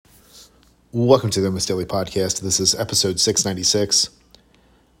Welcome to the Almost Daily Podcast. This is episode 696.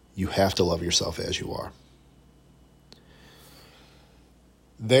 You have to love yourself as you are.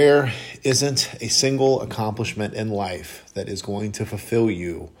 There isn't a single accomplishment in life that is going to fulfill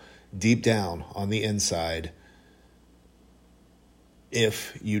you deep down on the inside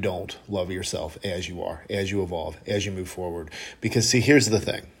if you don't love yourself as you are, as you evolve, as you move forward. Because see, here's the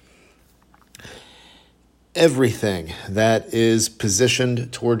thing. Everything that is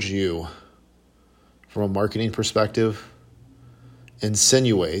positioned towards you from a marketing perspective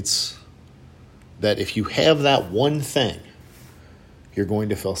insinuates that if you have that one thing, you're going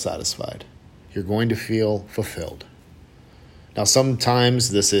to feel satisfied. You're going to feel fulfilled. Now,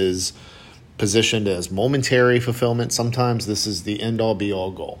 sometimes this is positioned as momentary fulfillment. Sometimes this is the end-all,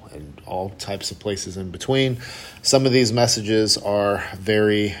 be-all goal, and all types of places in between. Some of these messages are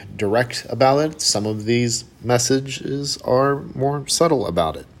very direct about it. Some of these messages are more subtle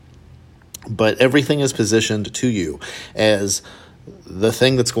about it. But everything is positioned to you as the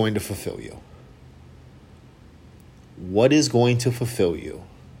thing that's going to fulfill you. What is going to fulfill you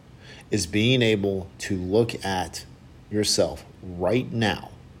is being able to look at yourself right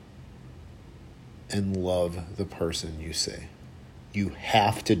now and love the person you see. You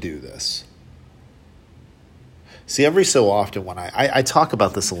have to do this. See, every so often when I talk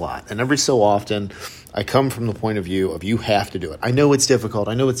about this a lot, and every so often I come from the point of view of you have to do it. I know it's difficult.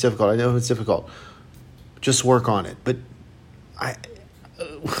 Just work on it. But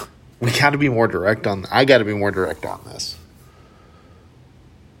we got to be more direct I got to be more direct on this.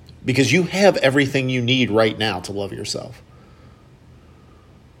 Because you have everything you need right now to love yourself.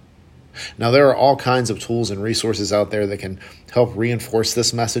 Now, there are all kinds of tools and resources out there that can help reinforce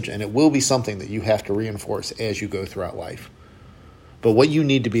this message, and it will be something that you have to reinforce as you go throughout life. But what you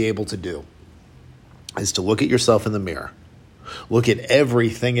need to be able to do is to look at yourself in the mirror. Look at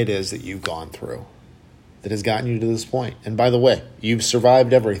everything it is that you've gone through that has gotten you to this point. And by the way, you've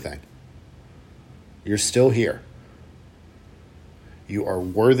survived everything. You're still here. You are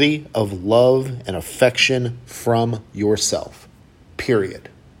worthy of love and affection from yourself. Period.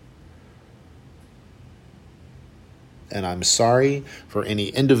 And I'm sorry for any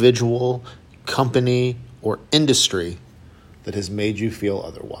individual, company, or industry that has made you feel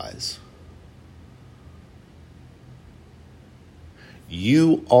otherwise.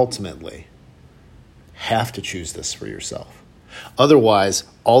 You ultimately have to choose this for yourself. Otherwise,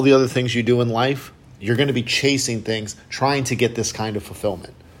 all the other things you do in life, you're going to be chasing things, trying to get this kind of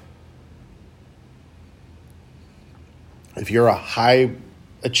fulfillment. If you're a high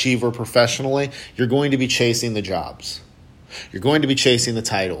achiever professionally, you're going to be chasing the jobs. You're going to be chasing the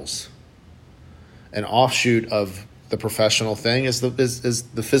titles. An offshoot of the professional thing is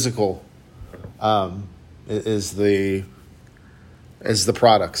the physical, is the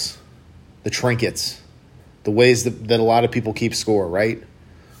products, the trinkets, the ways that a lot of people keep score, right?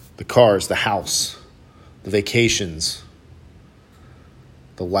 The cars, the house, the vacations,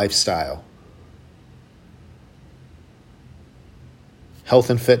 the lifestyle. Health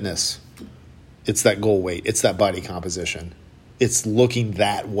and fitness, it's that goal weight, it's that body composition. It's looking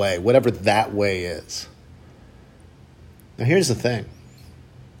that way, whatever that way is. Now here's the thing.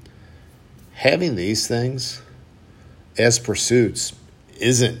 Having these things as pursuits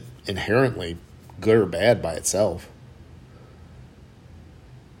isn't inherently good or bad by itself.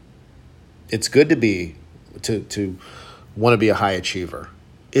 It's good to want to be a high achiever.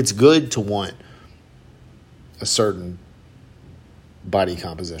 It's good to want a certain body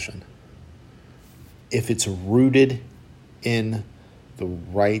composition if it's rooted in the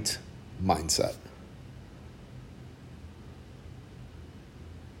right mindset.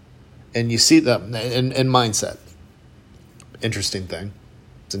 And you see that in mindset. Interesting thing.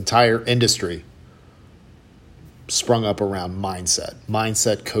 This entire industry sprung up around mindset.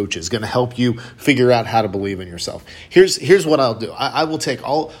 Mindset coaches going to help you figure out how to believe in yourself. Here's what I'll do. I will take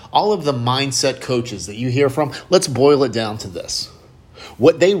all of the mindset coaches that you hear from. Let's boil it down to this.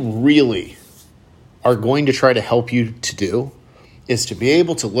 What they really are going to try to help you to do is to be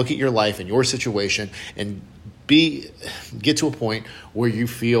able to look at your life and your situation and get to a point where you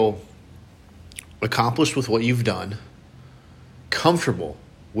feel accomplished with what you've done, comfortable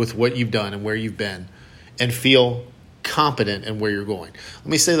with what you've done and where you've been, and feel competent in where you're going. Let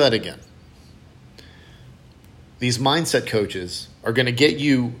me say that again. These mindset coaches are going to get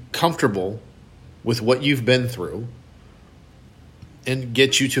you comfortable with what you've been through and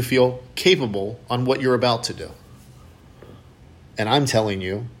get you to feel capable on what you're about to do. And I'm telling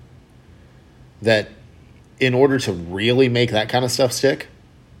you that in order to really make that kind of stuff stick,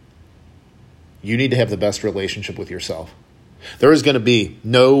 you need to have the best relationship with yourself. There is going to be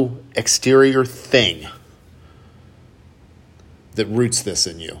no exterior thing that roots this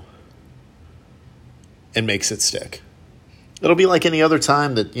in you and makes it stick. It'll be like any other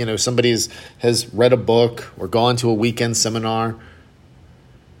time that, somebody has read a book or gone to a weekend seminar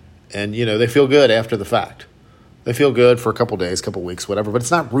and, they feel good after the fact. They feel good for a couple days, couple weeks, whatever, but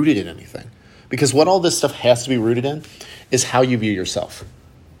it's not rooted in anything. Because what all this stuff has to be rooted in is how you view yourself.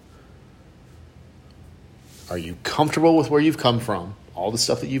 Are you comfortable with where you've come from, all the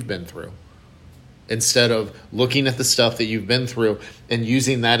stuff that you've been through, instead of looking at the stuff that you've been through and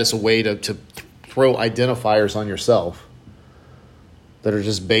using that as a way to throw identifiers on yourself that are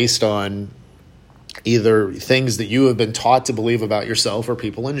just based on either things that you have been taught to believe about yourself or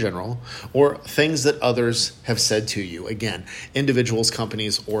people in general, or things that others have said to you. Again, individuals,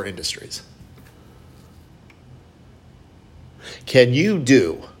 companies, or industries. Can you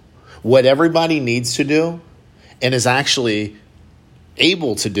do what everybody needs to do and is actually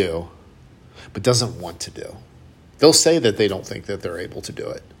able to do, but doesn't want to do? They'll say that they don't think that they're able to do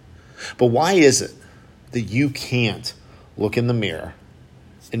it. But why is it that you can't look in the mirror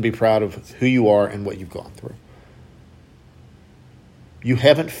and be proud of who you are and what you've gone through? You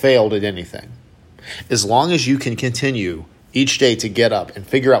haven't failed at anything. As long as you can continue each day to get up and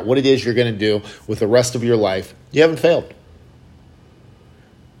figure out what it is you're going to do with the rest of your life, you haven't failed.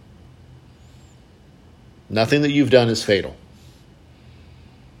 Nothing that you've done is fatal.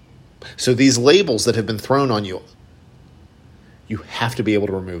 So these labels that have been thrown on you, you have to be able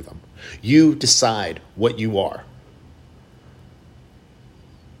to remove them. You decide what you are.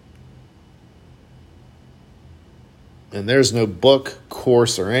 And there's no book,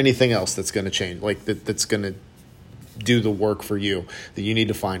 course, or anything else that's going to change, that's going to do the work for you that you need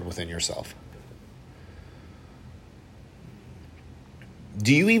to find within yourself.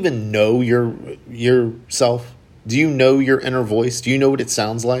 Do you even know yourself? Do you know your inner voice? Do you know what it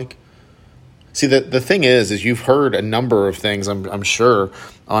sounds like? See, the thing is you've heard a number of things, I'm sure,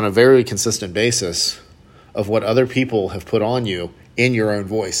 on a very consistent basis of what other people have put on you in your own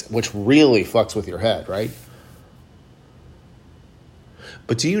voice, which really fucks with your head, right?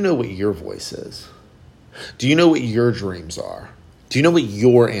 But do you know what your voice is? Do you know what your dreams are? Do you know what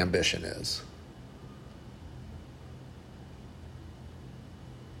your ambition is?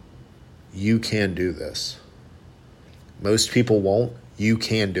 You can do this. Most people won't. You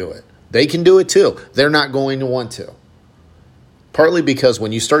can do it. They can do it too. They're not going to want to. Partly because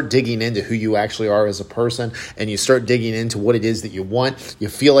when you start digging into who you actually are as a person and you start digging into what it is that you want, you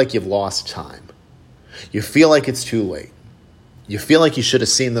feel like you've lost time. You feel like it's too late. You feel like you should have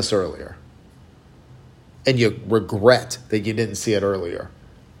seen this earlier. And you regret that you didn't see it earlier.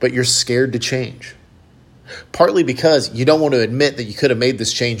 But you're scared to change. Partly because you don't want to admit that you could have made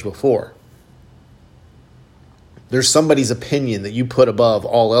this change before. There's somebody's opinion that you put above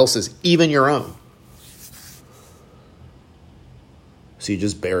all else's, even your own. So you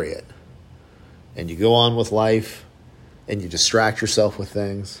just bury it. And you go on with life, and you distract yourself with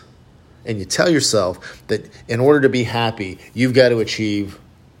things. And you tell yourself that in order to be happy, you've got to achieve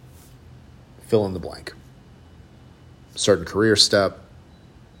fill in the blank. Certain career step,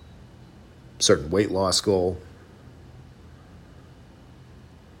 certain weight loss goal.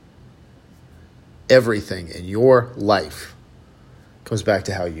 Everything in your life comes back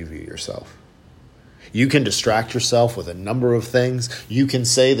to how you view yourself. You can distract yourself with a number of things. You can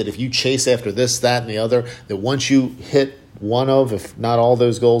say that if you chase after this, that, and the other, that once you hit one of, if not all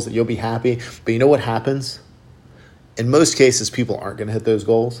those goals, that you'll be happy. But you know what happens? In most cases, people aren't going to hit those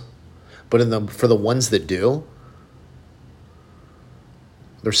goals. But for the ones that do,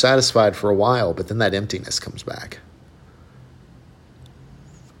 they're satisfied for a while, but then that emptiness comes back.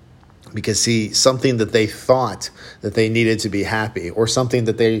 Because, see, something that they thought that they needed to be happy, or something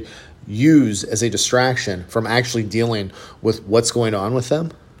that they use as a distraction from actually dealing with what's going on with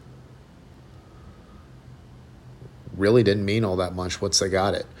them, really didn't mean all that much once they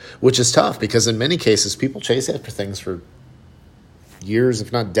got it. Which is tough, because in many cases, people chase after things for years,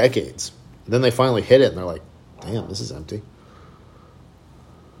 if not decades. And then they finally hit it, and they're like, damn, this is empty.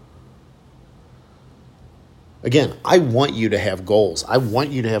 Again, I want you to have goals. I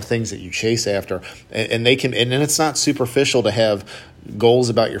want you to have things that you chase after, and they can. And it's not superficial to have goals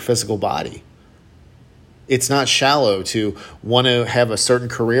about your physical body. It's not shallow to want to have a certain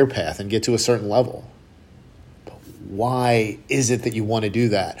career path and get to a certain level. But why is it that you want to do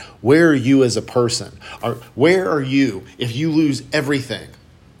that? Where are you as a person? Where are you if you lose everything?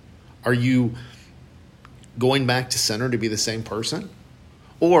 Are you going back to center to be the same person,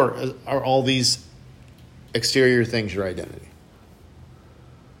 or are all these exterior things your identity?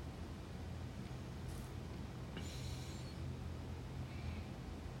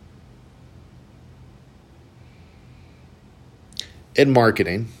 in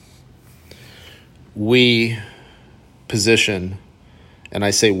marketing, we position, and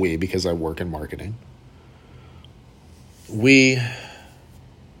I say we because I work in marketing, we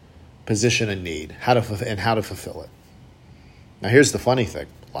position a need, how to fulfill it. Now, here's the funny thing.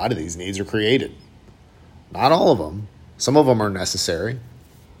 A lot of these needs are created. Not all of them. Some of them are necessary.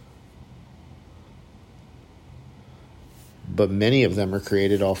 But many of them are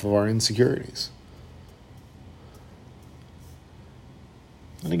created off of our insecurities.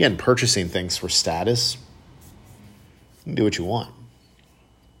 And again, purchasing things for status, you can do what you want.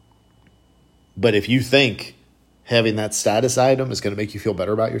 But if you think having that status item is going to make you feel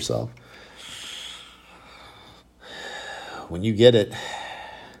better about yourself, when you get it,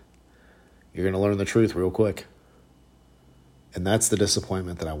 you're going to learn the truth real quick. And that's the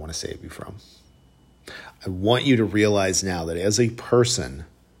disappointment that I want to save you from. I want you to realize now that as a person,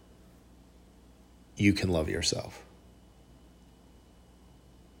 you can love yourself.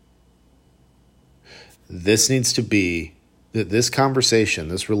 This needs to be, this conversation,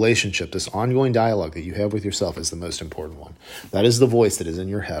 this relationship, this ongoing dialogue that you have with yourself is the most important one. That is the voice that is in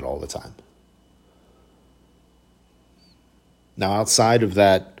your head all the time. Now, outside of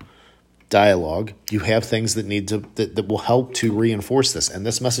that dialogue, you have things that will help to reinforce this. And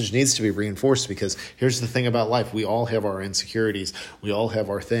this message needs to be reinforced because here's the thing about life. We all have our insecurities. We all have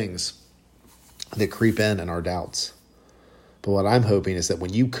our things that creep in and our doubts. But what I'm hoping is that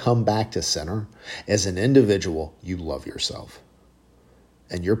when you come back to center, as an individual, you love yourself.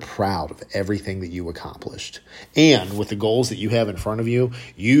 And you're proud of everything that you accomplished. And with the goals that you have in front of you,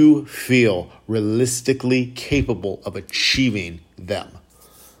 you feel realistically capable of achieving them.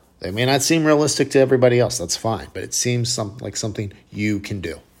 They may not seem realistic to everybody else. That's fine. But it seems like something you can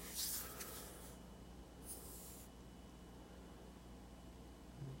do.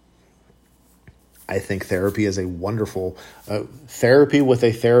 I think therapy is a wonderful therapy with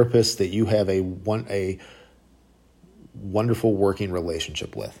a therapist that you have a wonderful working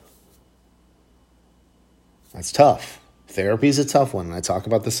relationship with. That's tough. Therapy is a tough one, and I talk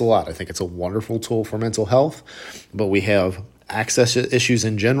about this a lot. I think it's a wonderful tool for mental health, but we have access issues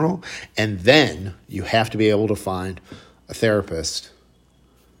in general, and then you have to be able to find a therapist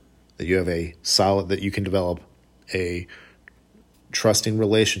that you have that you can develop a trusting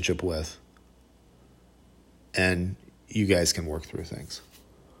relationship with, and you guys can work through things.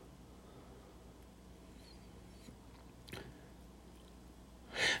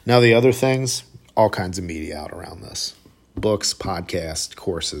 Now, the other things, all kinds of media out around this. Books, podcasts,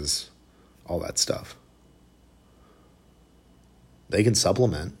 courses, all that stuff. They can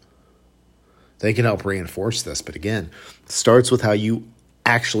supplement. They can help reinforce this. But again, it starts with how you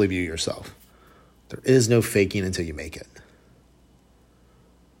actually view yourself. There is no faking until you make it.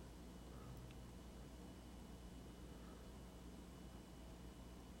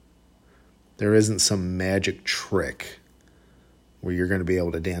 There isn't some magic trick where you're going to be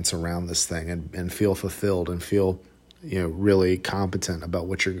able to dance around this thing and feel fulfilled and feel, really competent about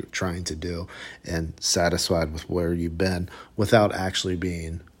what you're trying to do and satisfied with where you've been without actually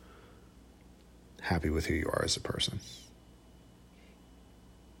being happy with who you are as a person.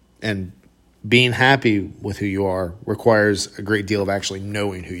 And being happy with who you are requires a great deal of actually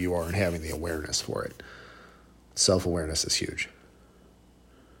knowing who you are and having the awareness for it. Self-awareness is huge.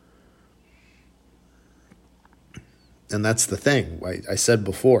 And that's the thing. I said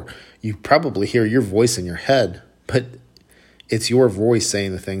before, you probably hear your voice in your head, but it's your voice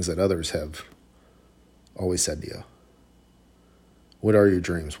saying the things that others have always said to you. What are your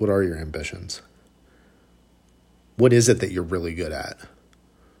dreams? What are your ambitions? What is it that you're really good at?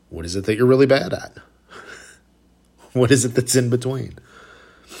 What is it that you're really bad at? What is it that's in between?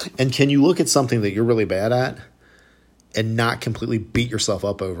 And can you look at something that you're really bad at and not completely beat yourself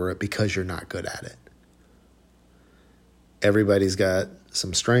up over it because you're not good at it? Everybody's got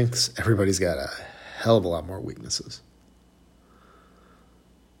some strengths. Everybody's got a hell of a lot more weaknesses.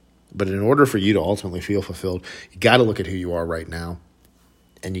 But in order for you to ultimately feel fulfilled, you got to look at who you are right now,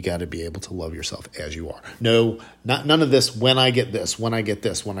 and you got to be able to love yourself as you are. No, none of this, when I get this, when I get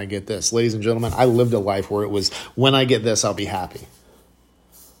this, when I get this. Ladies and gentlemen, I lived a life where it was, when I get this, I'll be happy.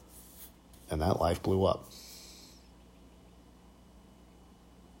 And that life blew up.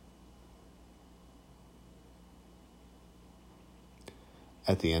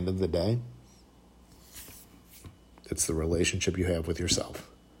 At the end of the day, it's the relationship you have with yourself.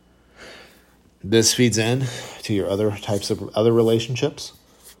 This feeds in to your other types of other relationships.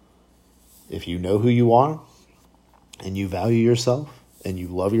 If you know who you are and you value yourself and you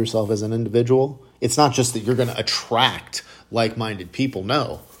love yourself as an individual, it's not just that you're going to attract like-minded people.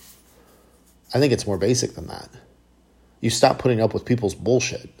 No. I think it's more basic than that. You stop putting up with people's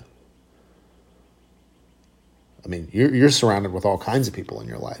bullshit. I mean, you're surrounded with all kinds of people in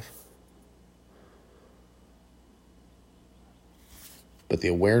your life. But the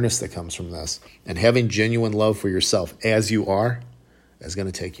awareness that comes from this and having genuine love for yourself as you are is going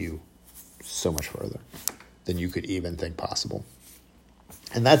to take you so much further than you could even think possible.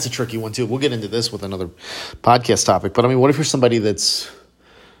 And that's a tricky one too. We'll get into this with another podcast topic. But I mean, what if you're somebody that's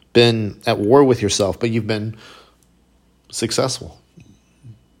been at war with yourself, but you've been successful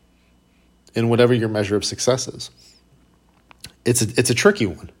in whatever your measure of success is? It's a tricky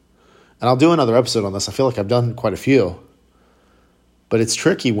one. And I'll do another episode on this. I feel like I've done quite a few. But it's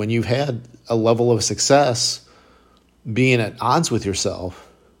tricky when you've had a level of success being at odds with yourself,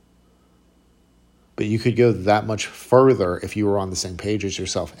 but you could go that much further if you were on the same page as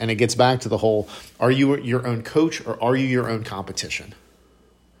yourself. And it gets back to the whole, are you your own coach or are you your own competition?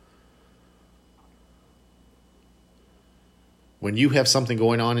 When you have something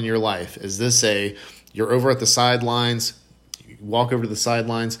going on in your life, is this you're over at the sidelines, you walk over to the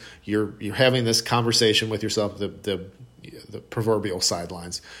sidelines, you're having this conversation with yourself, the proverbial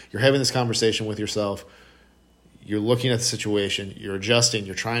sidelines. You're having this conversation with yourself. You're looking at the situation. You're adjusting.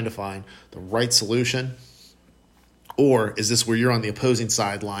 You're trying to find the right solution. Or is this where you're on the opposing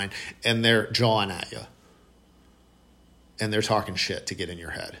sideline and they're jawing at you and they're talking shit to get in your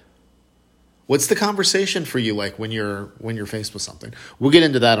head? What's the conversation for you like when you're faced with something? We'll get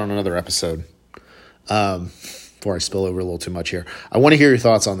into that on another episode. Before I spill over a little too much here, I want to hear your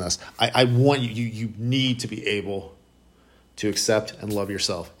thoughts on this. I want you need to be able to accept and love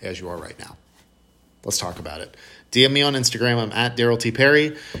yourself as you are right now. Let's talk about it. DM me on Instagram. I'm at Daryl T.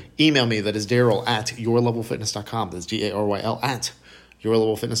 Perry. Email me. That is Daryl at yourlevelfitness.com. That's Daryl at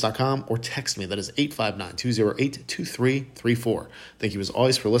yourlevelfitness.com. Or text me. That is 859-208-2334. Thank you as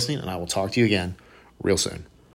always for listening, and I will talk to you again real soon.